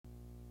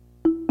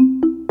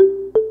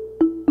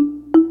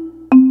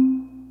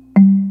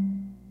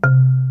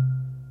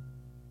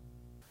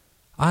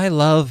I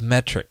love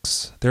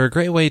metrics. They're a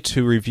great way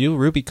to review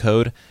Ruby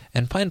code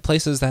and find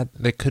places that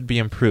could be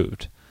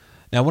improved.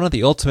 Now, one of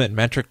the ultimate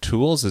metric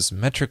tools is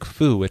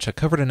Metrical, which I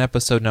covered in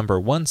episode number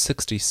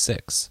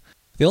 166.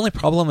 The only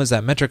problem is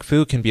that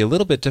Metrical can be a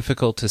little bit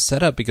difficult to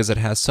set up because it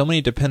has so many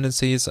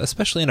dependencies,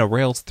 especially in a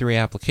Rails 3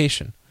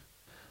 application.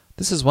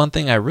 This is one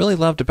thing I really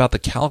loved about the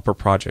Caliper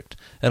project.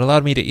 It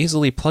allowed me to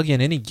easily plug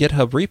in any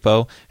GitHub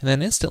repo and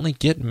then instantly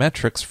get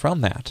metrics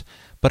from that.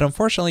 But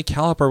unfortunately,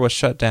 Caliper was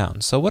shut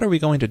down, so what are we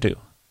going to do?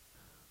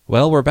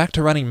 Well, we're back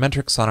to running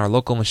metrics on our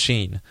local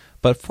machine,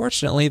 but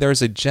fortunately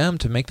there's a gem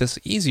to make this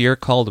easier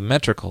called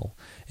Metrical.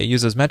 It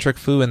uses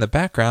Metrical in the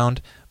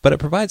background, but it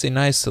provides a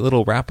nice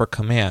little wrapper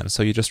command,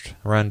 so you just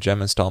run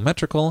gem install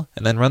Metrical,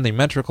 and then run the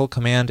Metrical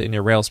command in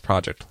your Rails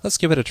project. Let's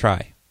give it a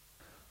try.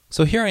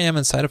 So here I am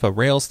inside of a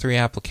Rails 3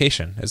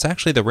 application. It's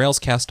actually the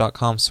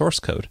railscast.com source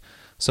code.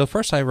 So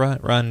first I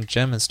run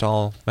gem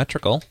install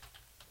Metrical,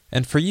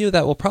 and for you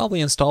that will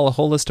probably install a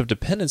whole list of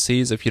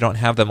dependencies if you don't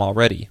have them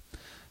already.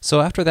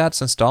 So after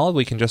that's installed,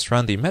 we can just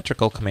run the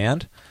Metrical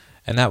command,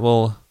 and that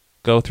will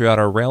go throughout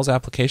our Rails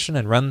application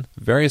and run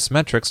various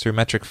metrics through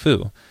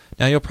Metrical.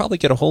 Now you'll probably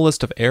get a whole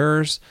list of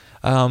errors,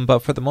 but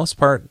for the most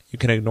part, you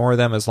can ignore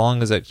them as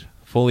long as it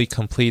fully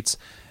completes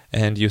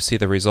and you see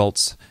the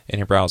results in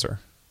your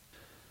browser.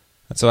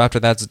 And so after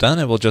that's done,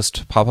 it will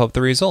just pop up the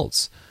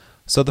results.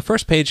 So the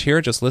first page here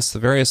just lists the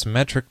various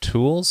metric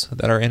tools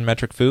that are in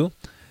Metrical,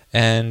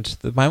 and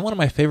one of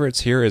my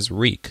favorites here is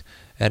Reek.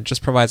 And it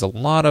just provides a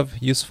lot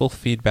of useful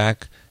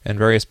feedback in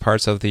various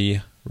parts of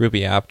the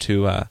Ruby app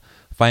to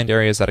find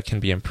areas that it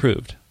can be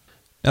improved.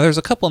 Now there's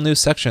a couple new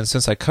sections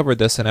since I covered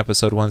this in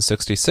episode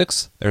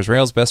 166. There's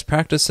Rails best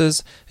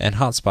practices and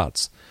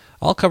hotspots.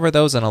 I'll cover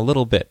those in a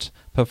little bit,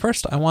 but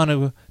first I want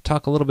to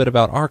talk a little bit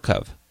about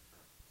Archive.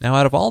 Now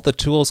out of all the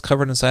tools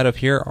covered inside of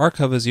here,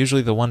 Archive is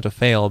usually the one to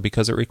fail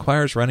because it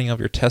requires running of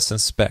your tests and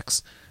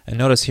specs. And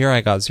notice here I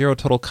got 0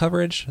 total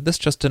coverage. This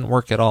just didn't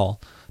work at all.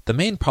 The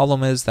main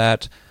problem is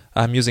that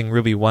I'm using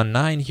Ruby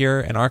 1.9 here,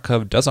 and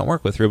Archive doesn't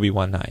work with Ruby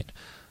 1.9.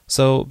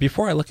 So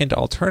before I look into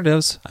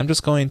alternatives, I'm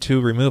just going to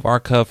remove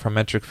Archive from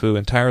Metrical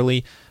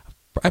entirely.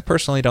 I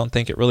personally don't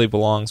think it really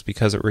belongs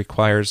because it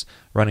requires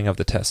running of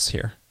the tests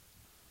here.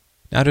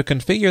 Now to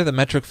configure the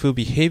Metrical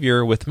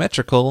behavior with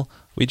Metrical,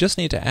 we just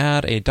need to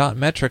add a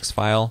 .metrics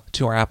file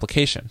to our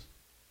application.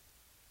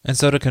 And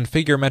so to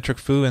configure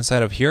Metrical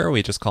inside of here,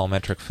 we just call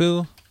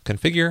Metrical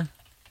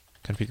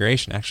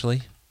configuration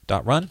actually,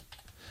 .run.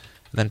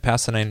 And then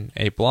pass in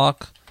a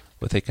block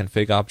with a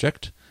config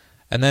object.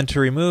 And then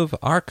to remove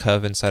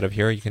Archive inside of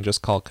here, you can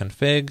just call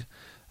config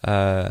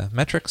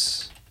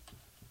metrics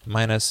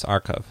minus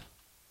Archive.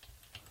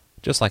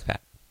 Just like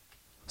that.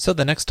 So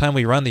the next time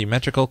we run the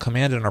Metrical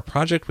command in our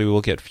project, we will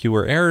get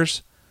fewer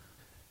errors.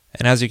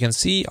 And as you can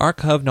see,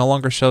 Archive no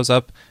longer shows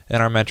up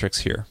in our metrics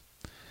here.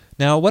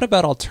 Now, what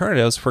about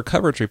alternatives for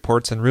coverage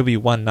reports in Ruby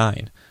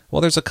 1.9? Well,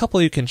 there's a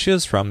couple you can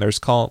choose from.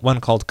 There's one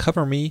called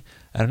Cover Me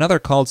and another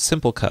called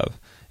SimpleCov.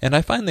 And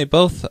I find they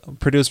both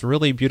produce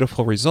really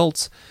beautiful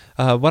results.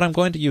 What I'm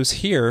going to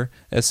use here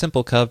is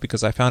SimpleCov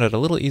because I found it a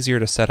little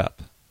easier to set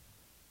up.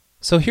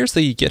 So here's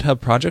the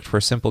GitHub project for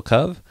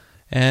SimpleCov,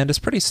 and it's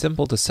pretty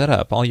simple to set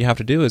up. All you have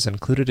to do is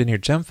include it in your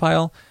gem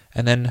file,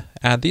 and then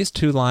add these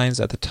 2 lines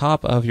at the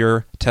top of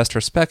your test or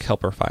spec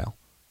helper file.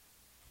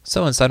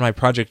 So inside my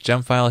project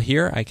gem file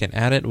here, I can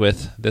add it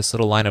with this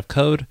little line of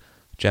code,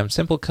 gem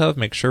SimpleCov,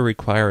 make sure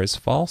require is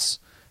false,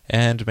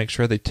 and make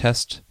sure the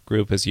test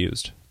group is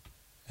used.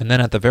 And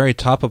then at the very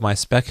top of my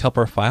spec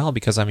helper file,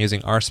 because I'm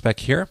using rspec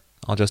here,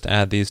 I'll just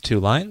add these 2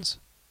 lines.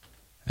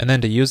 And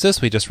then to use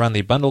this, we just run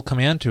the bundle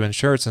command to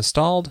ensure it's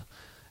installed.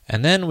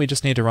 And then we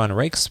just need to run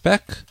rake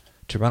spec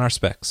to run our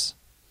specs.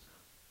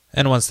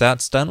 And once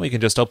that's done, we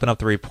can just open up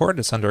the report.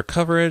 It's under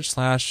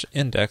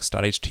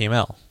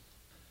coverage/index.html.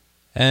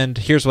 And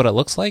here's what it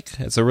looks like.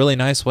 It's a really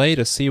nice way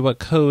to see what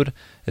code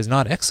is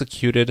not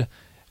executed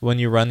when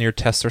you run your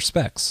tests or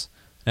specs.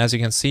 As you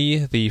can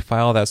see, the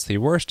file that's the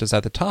worst is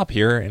at the top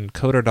here in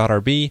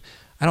coder.rb.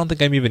 I don't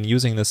think I'm even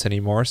using this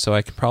anymore, so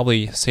I can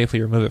probably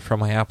safely remove it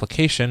from my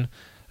application.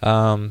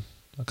 The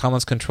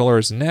commons controller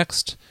is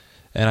next,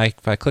 and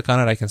if I click on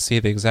it, I can see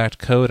the exact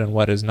code and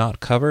what is not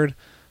covered.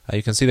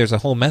 You can see there's a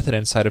whole method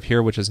inside of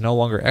here which is no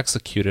longer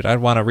executed. I'd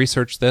want to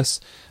research this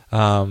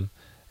and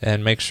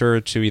make sure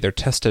to either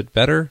test it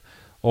better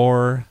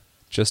or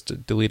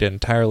just delete it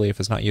entirely if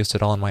it's not used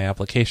at all in my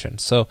application.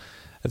 So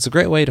it's a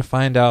great way to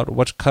find out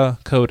which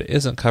code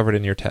isn't covered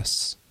in your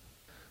tests.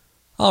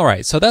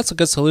 Alright, so that's a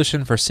good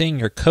solution for seeing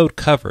your code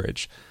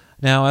coverage.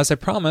 Now, as I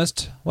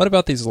promised, what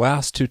about these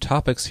last 2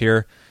 topics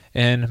here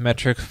in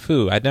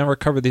Metrical? I'd never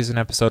covered these in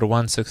episode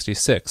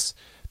 166.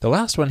 The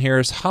last one here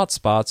is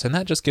hotspots, and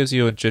that just gives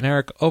you a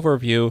generic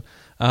overview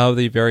of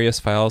the various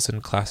files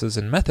and classes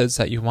and methods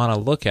that you want to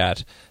look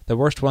at, the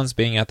worst ones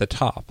being at the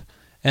top.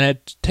 And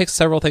it takes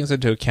several things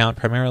into account,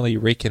 primarily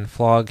rake and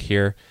flog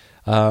here.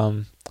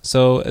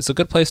 So it's a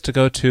good place to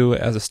go to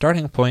as a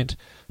starting point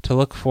to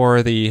look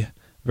for the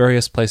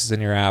various places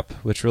in your app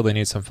which really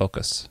need some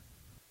focus.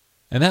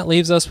 And that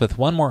leaves us with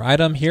one more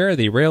item here,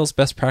 the Rails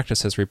Best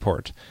Practices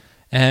Report.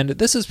 And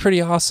this is pretty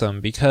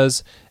awesome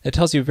because it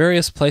tells you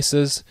various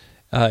places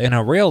in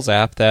a Rails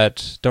app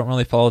that don't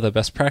really follow the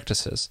best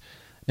practices.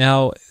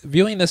 Now,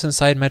 viewing this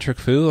inside Metric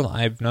Foo,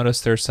 I've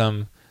noticed there's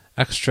some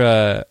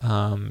extra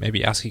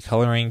maybe ASCII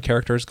coloring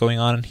characters going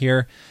on in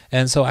here,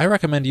 and so I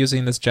recommend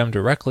using this gem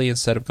directly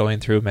instead of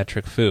going through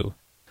Metric Foo.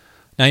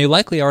 Now, you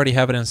likely already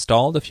have it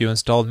installed if you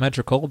installed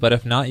Metrical, but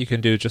if not, you can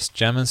do just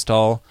gem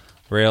install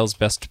Rails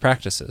Best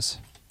Practices,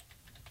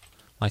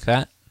 like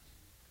that.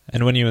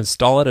 And when you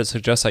install it, it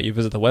suggests that you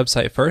visit the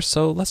website first,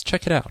 so let's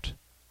check it out.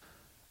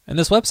 And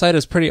this website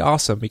is pretty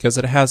awesome because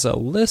it has a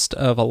list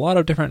of a lot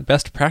of different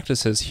best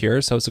practices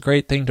here, so it's a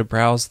great thing to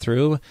browse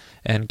through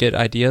and get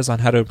ideas on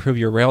how to improve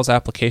your Rails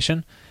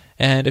application.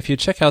 And if you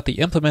check out the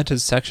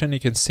implemented section, you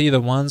can see the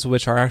ones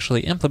which are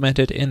actually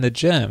implemented in the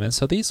gem, and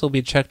so these will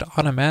be checked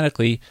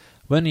automatically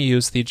when you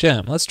use the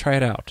gem. Let's try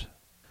it out.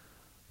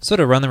 So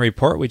to run the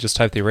report, we just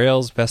type the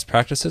Rails Best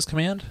Practices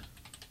command,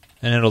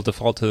 and it'll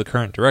default to the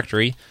current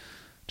directory.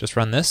 Just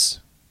run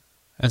this.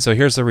 And so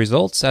here's the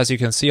results. As you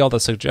can see, all the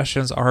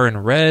suggestions are in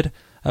red,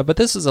 but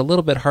this is a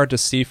little bit hard to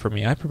see for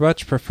me. I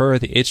much prefer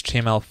the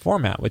HTML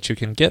format, which you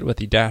can get with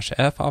the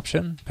 -F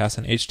option, pass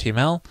in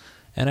HTML,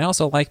 and I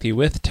also like the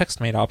with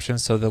TextMate option,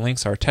 so the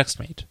links are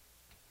TextMate.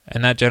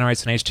 And that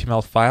generates an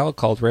HTML file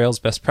called Rails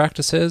Best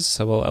Practices,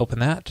 so we'll open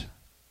that.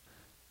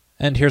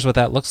 And here's what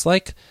that looks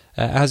like.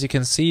 As you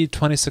can see,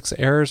 26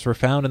 errors were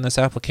found in this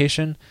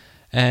application,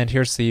 and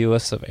here's the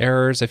list of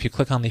errors. If you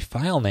click on the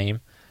file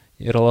name,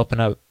 it'll open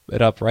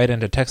it up right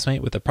into TextMate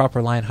with the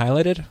proper line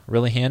highlighted,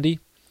 really handy.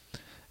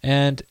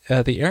 And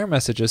the error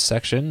messages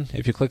section,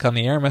 if you click on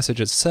the error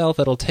message itself,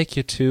 it'll take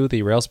you to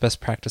the Rails Best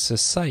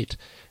Practices site.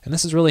 And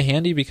this is really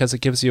handy because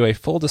it gives you a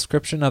full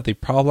description of the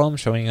problem,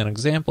 showing an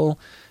example,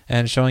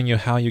 and showing you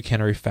how you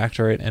can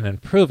refactor it and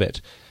improve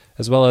it,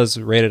 as well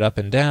as rate it up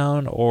and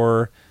down,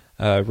 or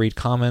read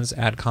comments,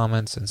 add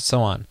comments, and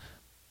so on.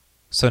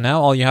 So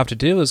now all you have to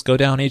do is go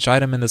down each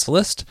item in this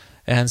list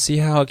and see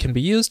how it can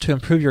be used to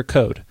improve your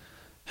code.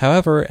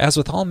 However, as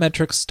with all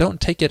metrics, don't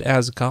take it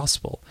as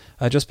gospel.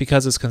 Just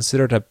because it's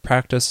considered a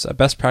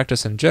best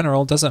practice in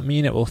general doesn't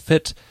mean it will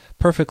fit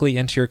perfectly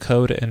into your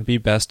code and be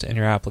best in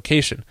your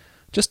application.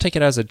 Just take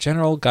it as a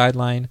general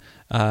guideline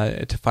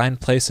to find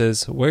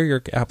places where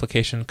your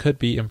application could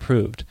be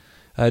improved.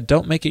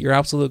 Don't make it your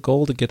absolute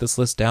goal to get this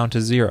list down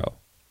to 0.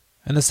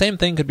 And the same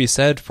thing could be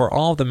said for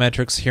all of the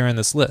metrics here in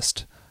this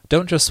list.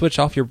 Don't just switch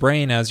off your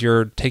brain as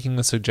you're taking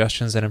the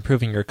suggestions and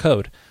improving your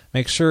code.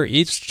 Make sure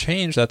each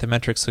change that the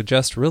metrics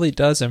suggest really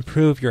does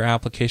improve your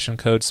application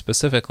code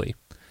specifically.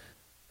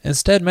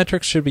 Instead,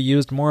 metrics should be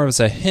used more as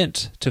a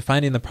hint to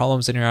finding the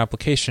problems in your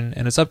application,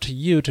 and it's up to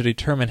you to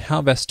determine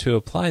how best to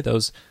apply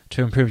those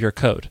to improve your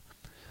code.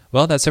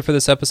 Well, that's it for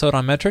this episode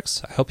on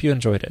metrics. I hope you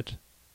enjoyed it.